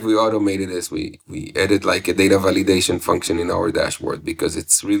in Dive we automated this. We added like a data validation function in our dashboard, because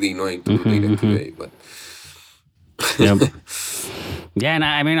it's really annoying to do data QA. But Yep. Yeah, and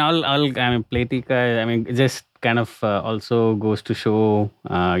I mean, I mean, Playtika, I mean, it just kind of also goes to show,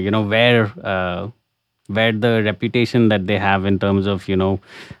 where the reputation that they have in terms of,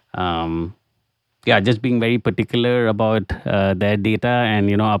 um, yeah, just being very particular about their data and,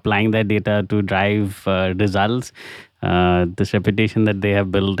 applying their data to drive results. This reputation that they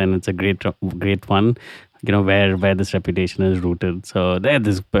have built, and it's a great one. Where this reputation is rooted. So that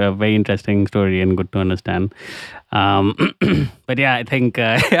is a very interesting story and good to understand. Um, but yeah, I think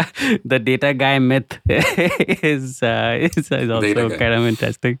the data guy myth is also guy. kind of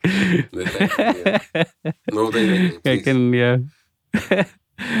interesting. No data guy, I please. can, yeah.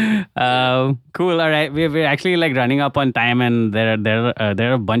 Cool. All right, we're actually like running up on time, and there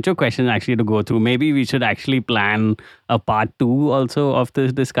are a bunch of questions actually to go through. Maybe we should actually plan a part 2 also of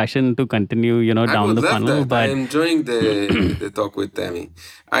this discussion to continue, I down would the love funnel. that. But I'm enjoying the talk with Tammy.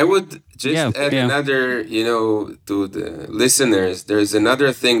 I would just add another, to the listeners. There's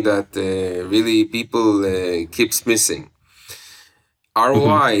another thing that really people keeps missing.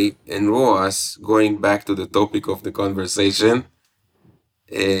 ROI and ROAS, going back to the topic of the conversation,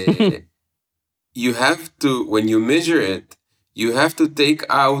 you have to, when you measure it, you have to take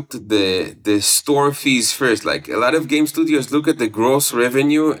out the store fees first. Like a lot of game studios look at the gross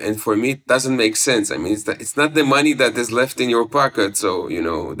revenue, and for me it doesn't make sense. I mean, it's not the money that is left in your pocket. So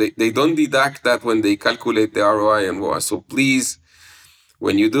they don't deduct that when they calculate the ROI and ROAS. So please,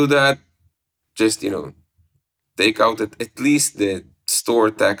 when you do that, just take out at least the store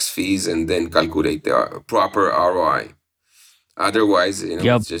tax fees and then calculate the proper ROI. Otherwise,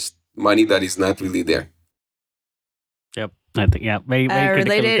 Yep. it's just money that is not really there. Yep. I think, yeah, very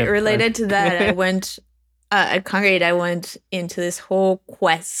critical tip. Related to that, I went at Congregate. I went into this whole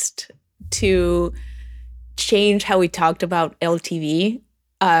quest to change how we talked about LTV,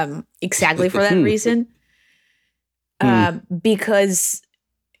 exactly for that reason. Because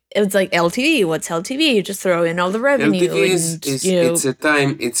it was like LTV. What's LTV? You just throw in all the revenue. LTV it's a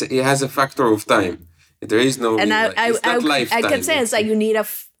time. It has a factor of time. There is no. And it's not lifetime. I kept saying it's like you need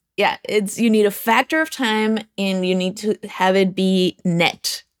you need a factor of time, and you need to have it be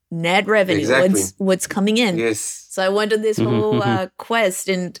net revenue. Exactly. What's coming in. Yes. So I went on this whole quest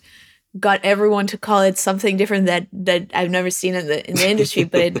and got everyone to call it something different that I've never seen in the industry.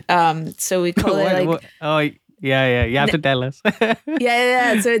 But so we call it like. Oh yeah. You have to tell us.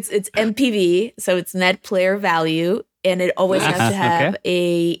 Yeah. So it's NPV. So it's net player value, and it always has to have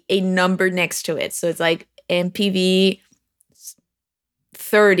a number next to it. So it's like NPV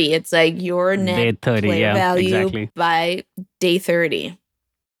 30. It's like your net 30, player value by day 30.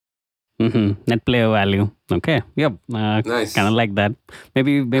 Net player value. Okay. Yep. Nice. Kind of like that.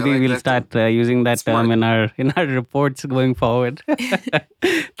 Maybe we'll start using that term in our reports going forward.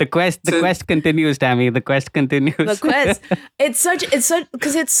 The quest continues, Tammy. The quest continues. The quest. It's such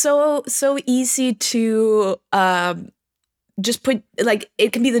because it's so easy to just put, like,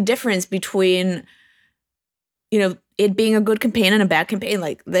 it can be the difference between, you know, it being a good campaign and a bad campaign.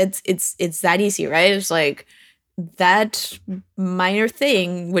 Like it's that easy, right? It's like that minor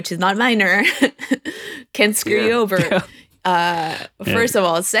thing, which is not minor, can screw you over. First of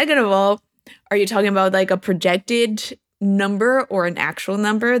all. Second of all, are you talking about like a projected number or an actual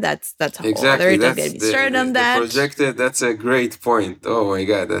number? That's a whole exactly. other. Don't get me started on that. Projected. That's a great point. Oh my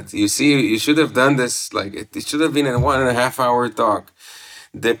god! That you see, you should have done this. Like it should have been a 1.5 hour talk.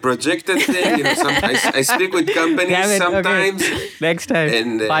 The projected thing, you know, I speak with companies sometimes. Okay. Next time.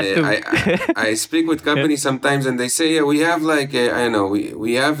 And I speak with companies sometimes, and they say, yeah, we have like, we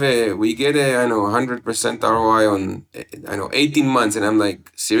get a 100% ROI on, 18 months. And I'm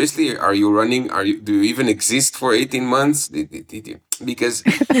like, seriously, do you even exist for 18 months? Because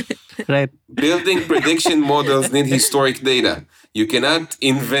right. Building prediction models need historic data. You cannot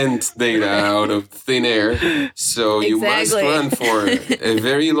invent data out of thin air. So you must run for a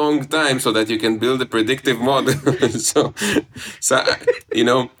very long time so that you can build a predictive model. so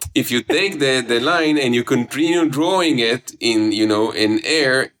if you take the line and you continue drawing it in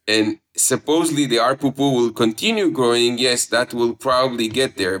air, and supposedly the ARPU will continue growing, yes, that will probably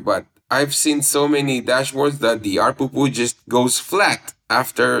get there. But I've seen so many dashboards that the ARPU just goes flat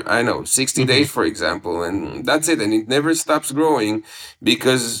after, 60 days, for example, and that's it. And it never stops growing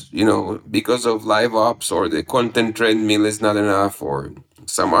because of live ops, or the content treadmill is not enough, or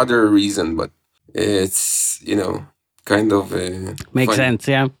some other reason. But it's, kind of makes sense.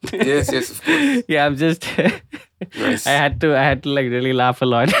 Yeah. Yes, of course. Yeah, I'm just nice. I had to like really laugh a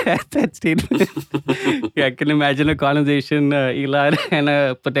lot at that statement. Yeah, I can imagine a conversation, Elad and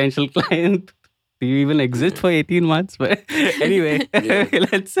a potential client. Do you even exist for 18 months? But anyway,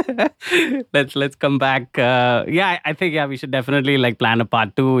 let's come back. I think we should definitely like plan a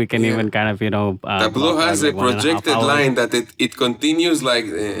part 2. We can even kind of Tableau has a projected line that it continues like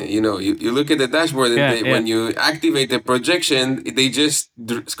you look at the dashboard, and when you activate the projection, they just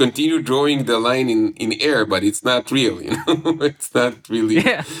continue drawing the line in air, but it's not real. It's not really.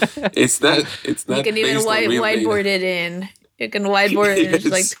 Yeah. It's not. You can even whiteboard it in. You can whiteboard it. It's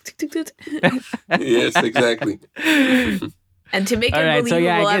like. Yes, exactly. And to make it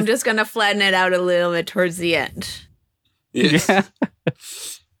believable, I'm just gonna flatten it out a little bit towards the end. Yes.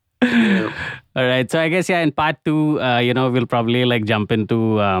 Yeah. All right. So I guess in part 2, we'll probably like jump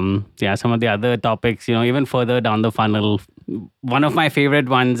into some of the other topics. Even further down the funnel. One of my favorite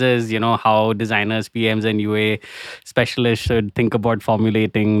ones is how designers, PMs, and UA specialists should think about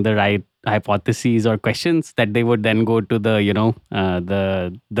formulating the right hypotheses or questions that they would then go to the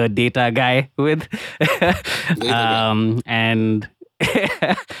the data guy with, and.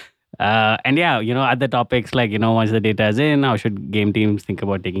 Other topics like, once the data is in, how should game teams think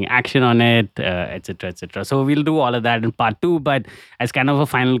about taking action on it, et cetera, et cetera. So we'll do all of that in part 2. But as kind of a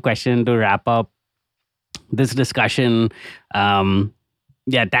final question to wrap up this discussion, Tammy,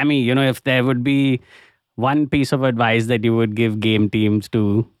 if there would be one piece of advice that you would give game teams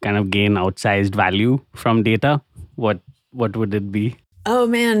to kind of gain outsized value from data, what would it be? Oh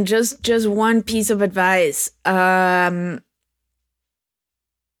man, just one piece of advice.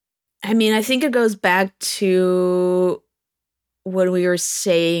 I think it goes back to what we were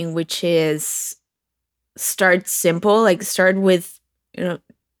saying, which is start simple. Like start with,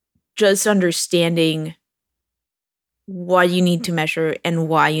 just understanding what you need to measure and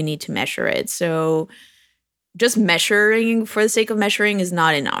why you need to measure it. So just measuring for the sake of measuring is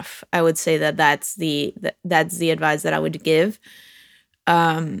not enough. I would say that's the advice that I would give.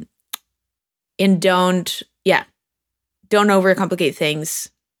 And don't overcomplicate things.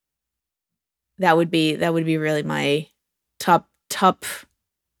 That would be really my top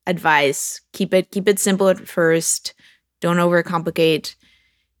advice. Keep it simple at first. Don't overcomplicate,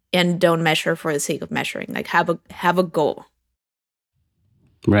 and don't measure for the sake of measuring. Like have a goal.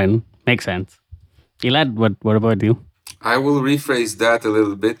 Right. Makes sense. Elad, what about you? I will rephrase that a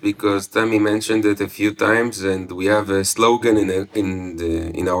little bit because Tammy mentioned it a few times, and we have a slogan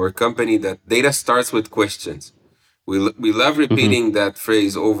in our company that data starts with questions. We love repeating that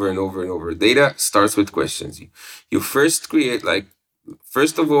phrase over and over and over. Data starts with questions. You first create, like,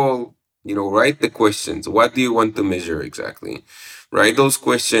 first of all, write the questions. What do you want to measure exactly? Write those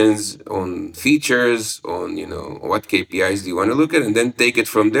questions on features, on, what KPIs do you want to look at, and then take it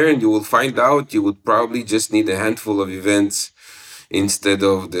from there, and you will find out you would probably just need a handful of events instead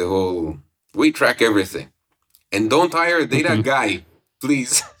of the whole, we track everything. And don't hire a data guy,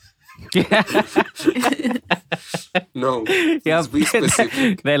 please. No, yeah. be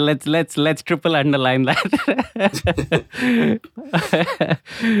specific. Then let's triple underline that.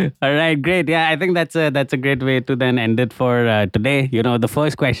 All right, great. Yeah, I think that's a great way to then end it for today. The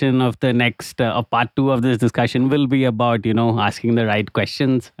first question of the next of part 2 of this discussion will be about asking the right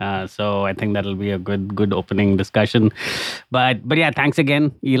questions. So I think that'll be a good opening discussion. But yeah, thanks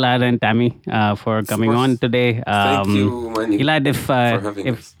again, Elad and Tammy, for coming on today. Thank you, Manny, Elad, for having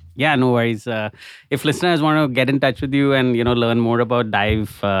us. Yeah, no worries. If listeners want to get in touch with you and learn more about Dive,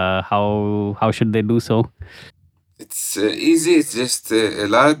 how should they do so? It's easy. It's just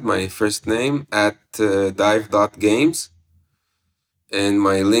Elad, my first name, at dive.games. And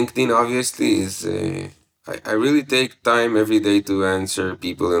my LinkedIn, obviously, is... I really take time every day to answer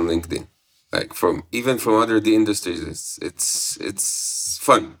people on LinkedIn. Like even from other industries, it's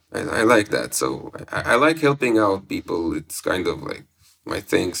fun. I like that. So I like helping out people. It's kind of like my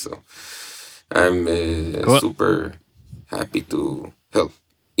thing. So I'm super happy to help.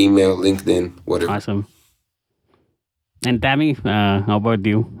 Email, LinkedIn, whatever. Awesome. And Tammy, how about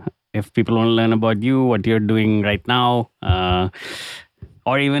you? If people want to learn about you, what you're doing right now,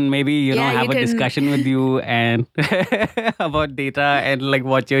 or even maybe have a discussion with you and about data and like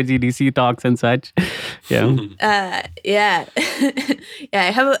watch your GDC talks and such. Yeah. Yeah.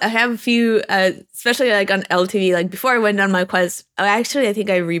 I have a few, especially like on LTV. Like before I went on my quest, I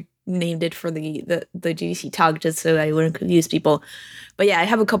think I renamed it for the GDC talk just so I wouldn't confuse people. But yeah, I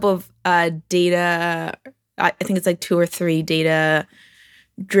have a couple of data. I think it's like 2 or 3 data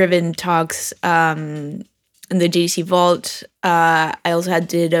driven talks in the GDC Vault. I also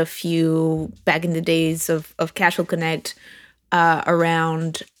did a few back in the days of Casual Connect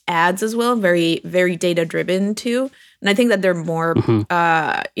around ads as well, very, very data driven too. And I think that they're more,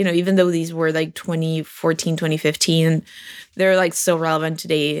 even though these were like 2014, 2015, they're like still relevant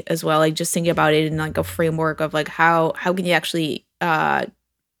today as well. Like just thinking about it in like a framework of like how can you actually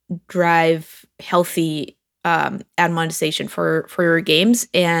drive healthy ad monetization for your games.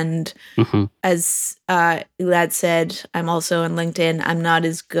 And as Elad said, I'm also on LinkedIn. I'm not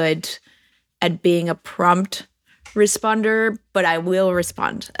as good at being a prompt responder, but I will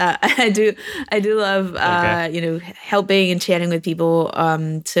respond. I do love helping and chatting with people.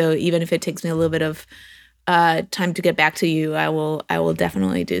 So even if it takes me a little bit of time to get back to you, I will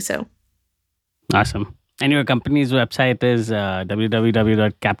definitely do so. Awesome. And your company's website is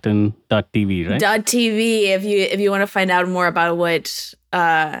www.captain.tv, right? .tv. If you want to find out more about what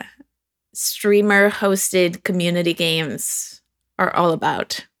streamer-hosted community games are all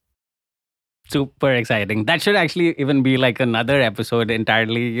about. Super exciting. That should actually even be like another episode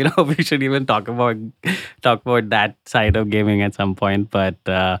entirely. We should even talk about that side of gaming at some point. But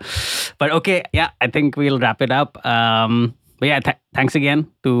okay, yeah, I think we'll wrap it up. But yeah, thanks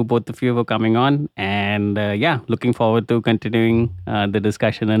again to both of you for coming on. And looking forward to continuing the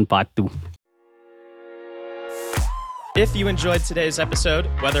discussion in part 2. If you enjoyed today's episode,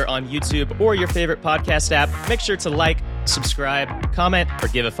 whether on YouTube or your favorite podcast app, make sure to like, subscribe, comment, or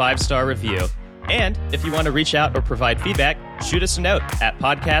give a 5-star review. And if you want to reach out or provide feedback, shoot us a note at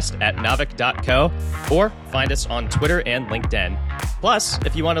podcast@naavik.co or find us on Twitter and LinkedIn. Plus,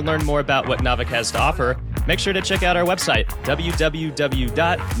 if you want to learn more about what Naavik has to offer, make sure to check out our website,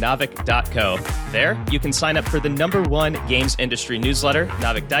 www.naavik.co. There, you can sign up for the #1 games industry newsletter,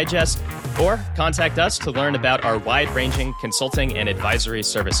 Naavik Digest, or contact us to learn about our wide-ranging consulting and advisory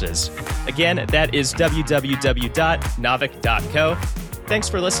services. Again, that is www.naavik.co. Thanks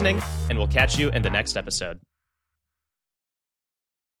for listening, and we'll catch you in the next episode.